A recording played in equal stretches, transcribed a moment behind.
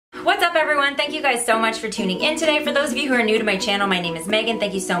What's up everyone? Thank you guys so much for tuning in today. For those of you who are new to my channel, my name is Megan.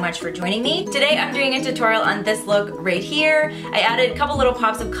 Thank you so much for joining me. Today I'm doing a tutorial on this look right here. I added a couple little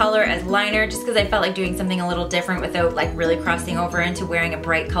pops of color as liner just because I felt like doing something a little different without like really crossing over into wearing a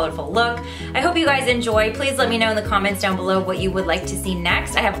bright colorful look. I hope you guys enjoy. Please let me know in the comments down below what you would like to see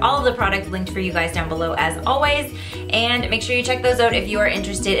next. I have all of the products linked for you guys down below as always, and make sure you check those out if you are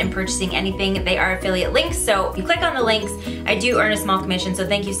interested in purchasing anything. They are affiliate links, so if you click on the links, I do earn a small commission, so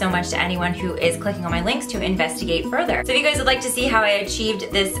thank you so much to anyone who is clicking on my links to investigate further. So if you guys would like to see how I achieved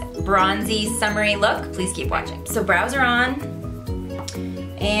this bronzy summery look, please keep watching. So brows are on,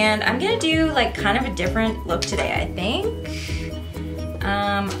 and I'm gonna do like kind of a different look today, I think.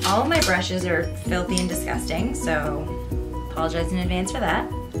 All of my brushes are filthy and disgusting, so apologize in advance for that.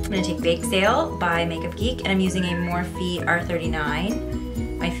 I'm gonna take Bake Sale by Makeup Geek, and I'm using a Morphe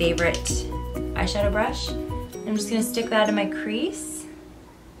R39, my favorite eyeshadow brush. I'm just gonna stick that in my crease.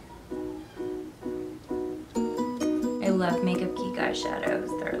 I love Makeup Geek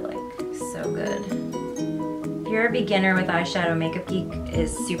eyeshadows. They're like so good. If you're a beginner with eyeshadow, Makeup Geek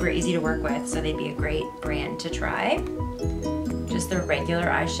is super easy to work with, so they'd be a great brand to try. Just their regular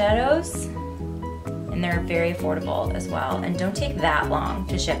eyeshadows, and they're very affordable as well, and don't take that long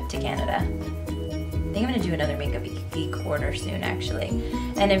to ship to Canada. I think I'm gonna do another Makeup Geek order soon actually.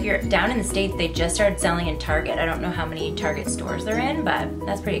 And if you're down in the States, they just started selling in Target. I don't know how many Target stores they're in, but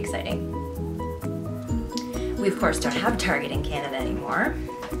that's pretty exciting. We of course don't have Target in Canada anymore.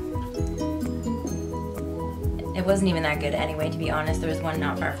 It wasn't even that good anyway, to be honest. There was one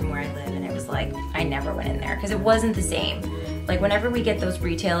not far from where I live, and it was like, I never went in there because it wasn't the same. Like whenever we get those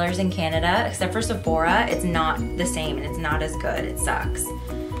retailers in Canada, except for Sephora, it's not the same and it's not as good. It sucks.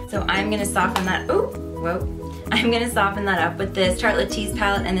 So I'm gonna soften that, I'm gonna soften that up with this Tartelette Tease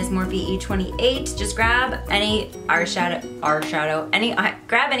palette and this Morphe E28. Just grab any grab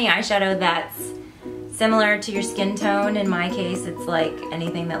any eyeshadow that's similar to your skin tone. In my case, it's like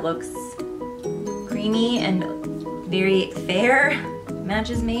anything that looks creamy and very fair,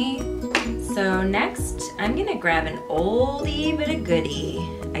 matches me. So next, I'm gonna grab an oldie but a goodie.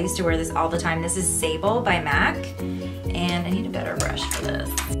 I used to wear this all the time. This is Sable by MAC, and I need a better brush for this.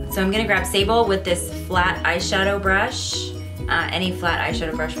 So I'm gonna grab Sable with this flat eyeshadow brush. Any flat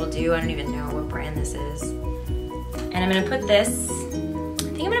eyeshadow brush will do. I don't even know what brand this is. And I'm gonna put this, I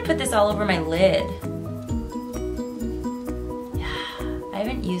think I'm gonna put this all over my lid. I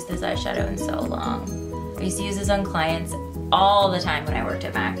haven't used this eyeshadow in so long. I used to use this on clients all the time when I worked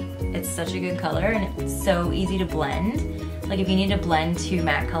at MAC. It's such a good color and it's so easy to blend. Like if you need to blend two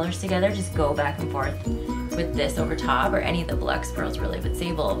matte colors together, just go back and forth with this over top, or any of the Luxe pearls really, but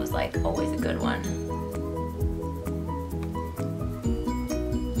Sable was like always a good one.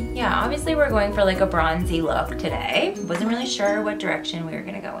 Yeah, obviously we're going for like a bronzy look today. Wasn't really sure what direction we were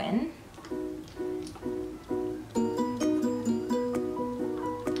gonna go in.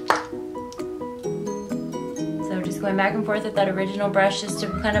 So just going back and forth with that original brush just to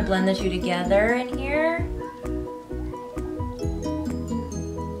kind of blend the two together in here.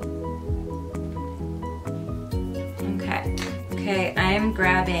 Okay, I'm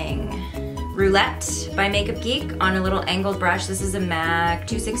grabbing Roulette by Makeup Geek on a little angled brush. This is a MAC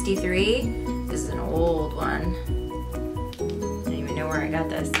 263. This is an old one. I don't even know where I got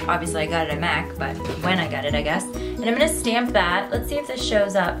this. Obviously I got it at MAC, but when I got it, I guess. And I'm gonna stamp that. Let's see if this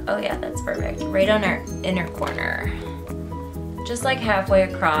shows up. Oh yeah, that's perfect. Right on our inner corner. Just like halfway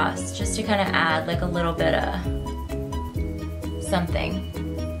across, just to kind of add like a little bit of something.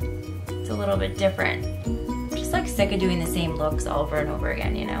 It's a little bit different. Like sick of doing the same looks over and over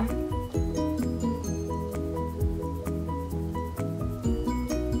again, you know?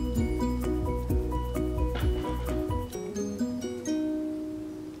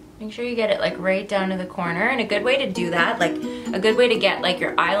 Make sure you get it like right down to the corner, and a good way to do that, like a good way to get like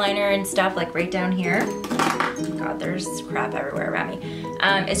your eyeliner and stuff like right down here. God, there's crap everywhere around me.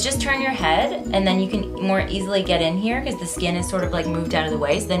 Is just turn your head, and then you can more easily get in here because the skin is sort of like moved out of the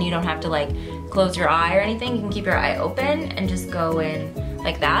way, so then you don't have to like close your eye or anything. You can keep your eye open and just go in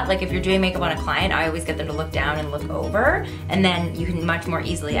like that. Like if you're doing makeup on a client, I always get them to look down and look over, and then you can much more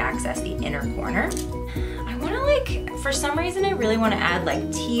easily access the inner corner. I wanna like, for some reason I really wanna add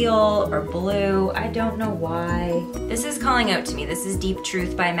like teal or blue. I don't know why. This is calling out to me. This is Deep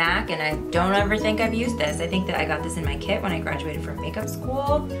Truth by MAC, and I don't ever think I've used this. I think that I got this in my kit when I graduated from makeup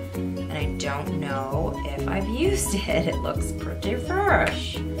school, and I don't know if I've used it. It looks pretty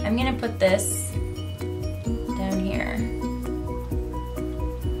fresh. I'm gonna put this down here,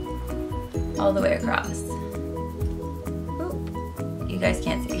 all the way across. Oop, you guys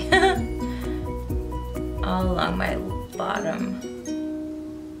can't see. all along my bottom.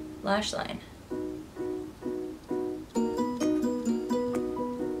 lash line.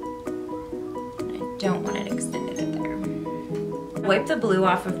 And I don't want it extended at there. Wipe the blue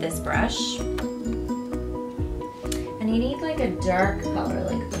off of this brush. And you need like a dark color,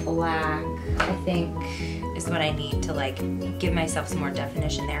 like black, I think is what I need to like give myself some more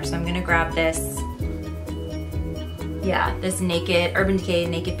definition there. So I'm gonna grab this, this Naked Urban Decay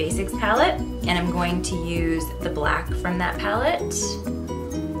Naked Basics palette, and I'm going to use the black from that palette.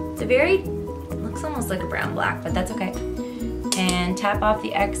 It's a looks almost like a brown black, but that's okay. And tap off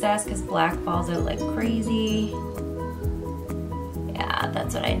the excess because black falls out like crazy. Yeah,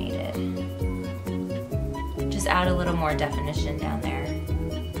 that's what I needed. Just add a little more definition down there.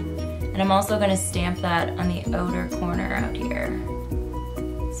 And I'm also gonna stamp that on the outer corner out here.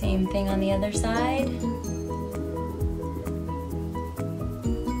 Same thing on the other side.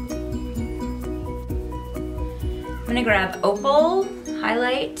 I'm gonna grab Opal,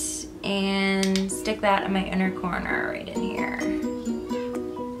 highlight, and stick that in my inner corner right in here.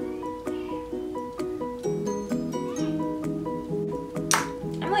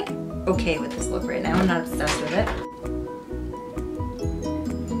 I'm like okay with this look right now, I'm not obsessed with it.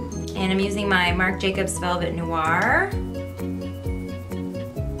 And I'm using my Marc Jacobs Velvet Noir.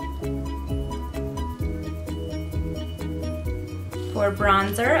 For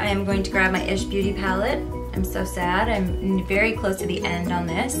bronzer, I am going to grab my Ish Beauty palette. I'm so sad, I'm very close to the end on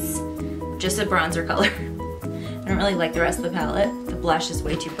this. Just a bronzer color. I don't really like the rest of the palette. The blush is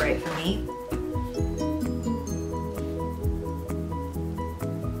way too bright for me.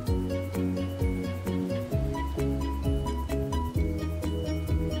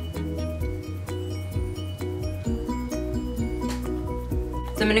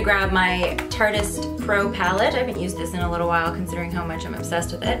 So I'm gonna grab my Tartist Pro palette. I haven't used this in a little while considering how much I'm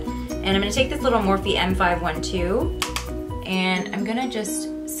obsessed with it. And I'm gonna take this little Morphe M512 and I'm gonna just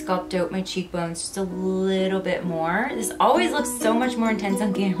sculpt out my cheekbones just a little bit more. This always looks so much more intense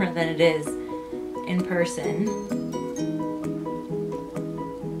on camera than it is in person.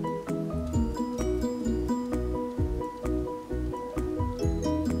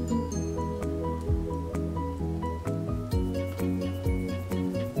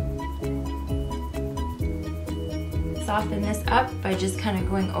 Soften this up by just kind of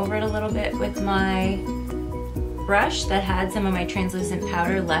going over it a little bit with my brush that had some of my translucent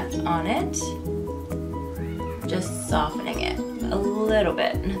powder left on it. Just softening it a little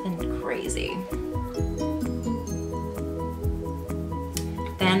bit, nothing crazy.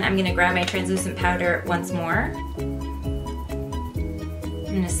 Then I'm gonna grab my translucent powder once more. I'm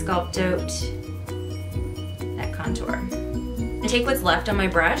gonna sculpt out that contour. I take what's left on my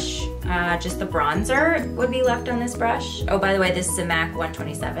brush. Just the bronzer would be left on this brush. Oh, by the way, this is a MAC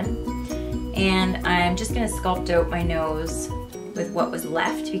 127. And I'm just gonna sculpt out my nose with what was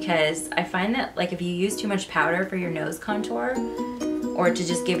left because I find that like if you use too much powder for your nose contour or to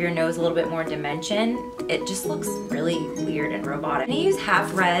just give your nose a little bit more dimension, it just looks really weird and robotic. I'm gonna use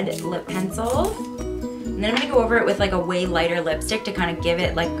half red lip pencil and then I'm gonna go over it with like a way lighter lipstick to kind of give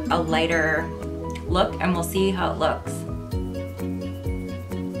it like a lighter look and we'll see how it looks.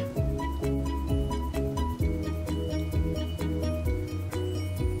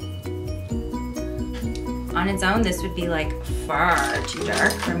 On its own, this would be like far too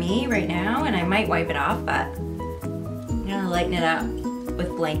dark for me right now, and I might wipe it off, but I'm gonna lighten it up with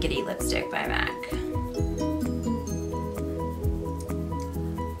Blankety lipstick by MAC.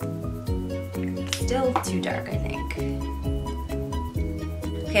 Still too dark, I think.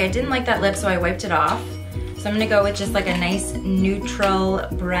 Okay, I didn't like that lip, so I wiped it off. So I'm gonna go with just like a nice neutral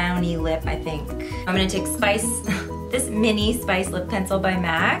brownie lip, I think. I'm gonna take Spice, this mini Spice lip pencil by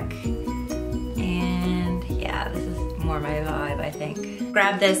MAC. More my vibe, I think.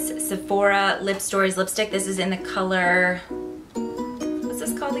 Grab this Sephora Lip Stories lipstick. This is in the color, what's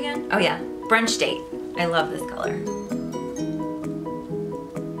this called again? Oh yeah, Brunch Date. I love this color.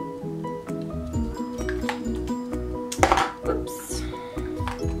 Whoops.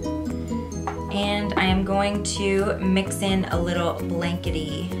 And I am going to mix in a little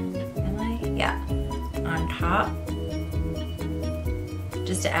Blankety, am I? Yeah, on top,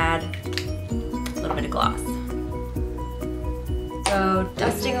 just to add a little bit of gloss. So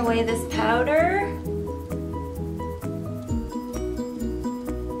dusting away this powder.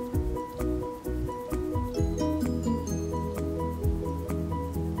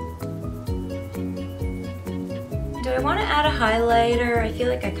 Do I want to add a highlighter? I feel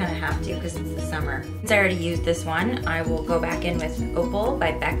like I kind of have to because it's the summer. Since I already used this one, I will go back in with Opal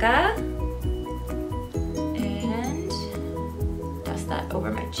by Becca and dust that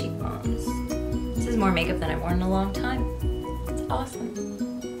over my cheekbones. This is more makeup than I've worn in a long time. Awesome.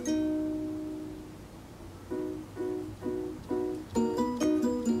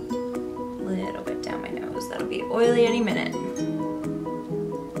 oily any minute.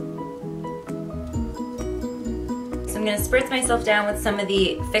 So I'm gonna spritz myself down with some of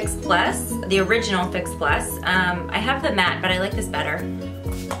the Fix Plus, the original Fix Plus. I have the matte, but I like this better.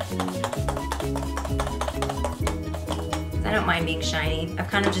 I don't mind being shiny. I've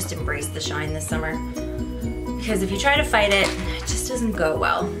kind of just embraced the shine this summer. Because if you try to fight it, it just doesn't go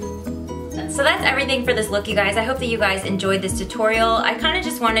well. So that's everything for this look, you guys. I hope that you guys enjoyed this tutorial. I kind of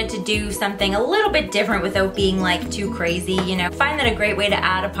just wanted to do something a little bit different without being like too crazy, you know. I find that a great way to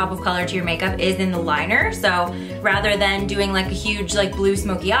add a pop of color to your makeup is in the liner. So rather than doing like a huge like blue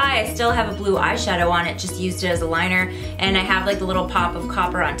smoky eye, I still have a blue eyeshadow on it, just used it as a liner. And I have like the little pop of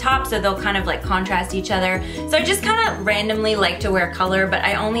copper on top, so they'll kind of like contrast each other. So I just kind of randomly like to wear color, but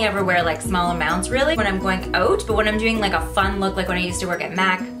I only ever wear like small amounts really when I'm going out. But when I'm doing like a fun look, like when I used to work at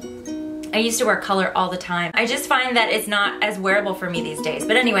MAC, I used to wear color all the time. I just find that it's not as wearable for me these days.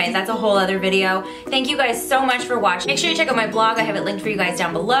 But anyway, that's a whole other video. Thank you guys so much for watching. Make sure you check out my blog. I have it linked for you guys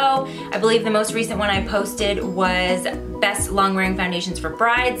down below. I believe the most recent one I posted was best long wearing foundations for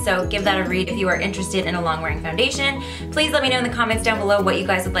brides. So give that a read if you are interested in a long wearing foundation. Please let me know in the comments down below what you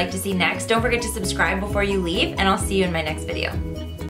guys would like to see next. Don't forget to subscribe before you leave, and I'll see you in my next video.